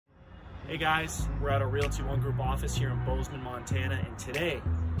Hey guys, we're at our Realty ONE Group office here in Bozeman, Montana, and today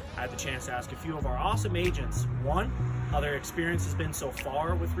I had the chance to ask a few of our awesome agents, one, how their experience has been so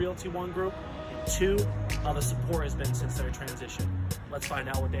far with Realty ONE Group, and two, how the support has been since their transition. Let's find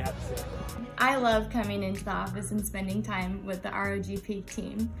out what they have to say. I love coming into the office and spending time with the ROGP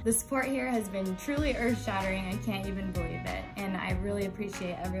team. The support here has been truly earth-shattering. I can't even believe it, and I really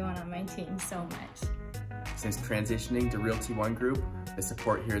appreciate everyone on my team so much. Since transitioning to Realty ONE Group, the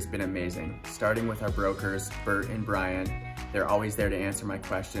support here has been amazing. Starting with our brokers, Bert and Brian, they're always there to answer my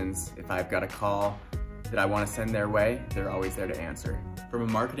questions. If I've got a call that I want to send their way, they're always there to answer. From a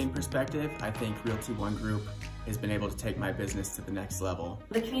marketing perspective, I think Realty ONE Group has been able to take my business to the next level.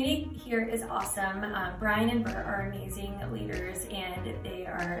 The community here is awesome. Brian and Bert are amazing leaders, and they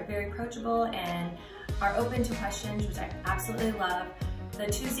are very approachable and are open to questions, which I absolutely love. The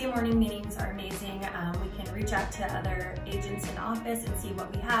Tuesday morning meetings are amazing. We can reach out to other agents in the office and see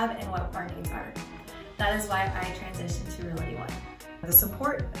what we have and what our needs are. That is why I transitioned to Realty ONE. The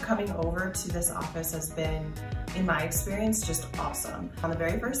support coming over to this office has been, in my experience, just awesome. On the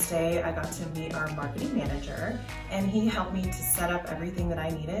very first day, I got to meet our marketing manager, and he helped me to set up everything that I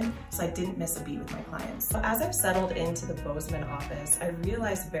needed so I didn't miss a beat with my clients. So as I've settled into the Bozeman office, I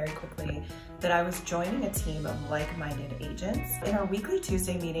realized very quickly that I was joining a team of like-minded agents. In our weekly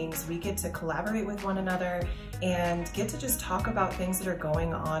Tuesday meetings, we get to collaborate with one another and get to just talk about things that are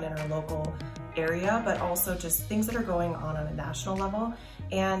going on in our local area, but also just things that are going on a national level.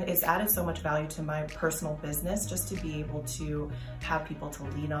 And it's added so much value to my personal business just to be able to have people to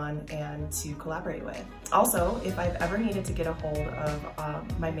lean on and to collaborate with. Also, if I've ever needed to get a hold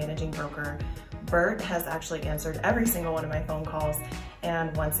of my managing broker, Bert has actually answered every single one of my phone calls,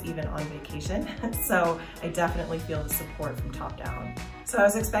 and once even on vacation. So I definitely feel the support from top down. So I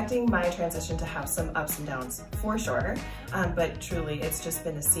was expecting my transition to have some ups and downs for sure, but truly it's just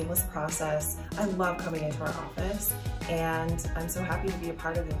been a seamless process. I love coming into our office, and I'm so happy to be a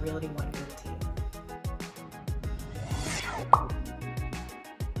part of the Realty ONE Group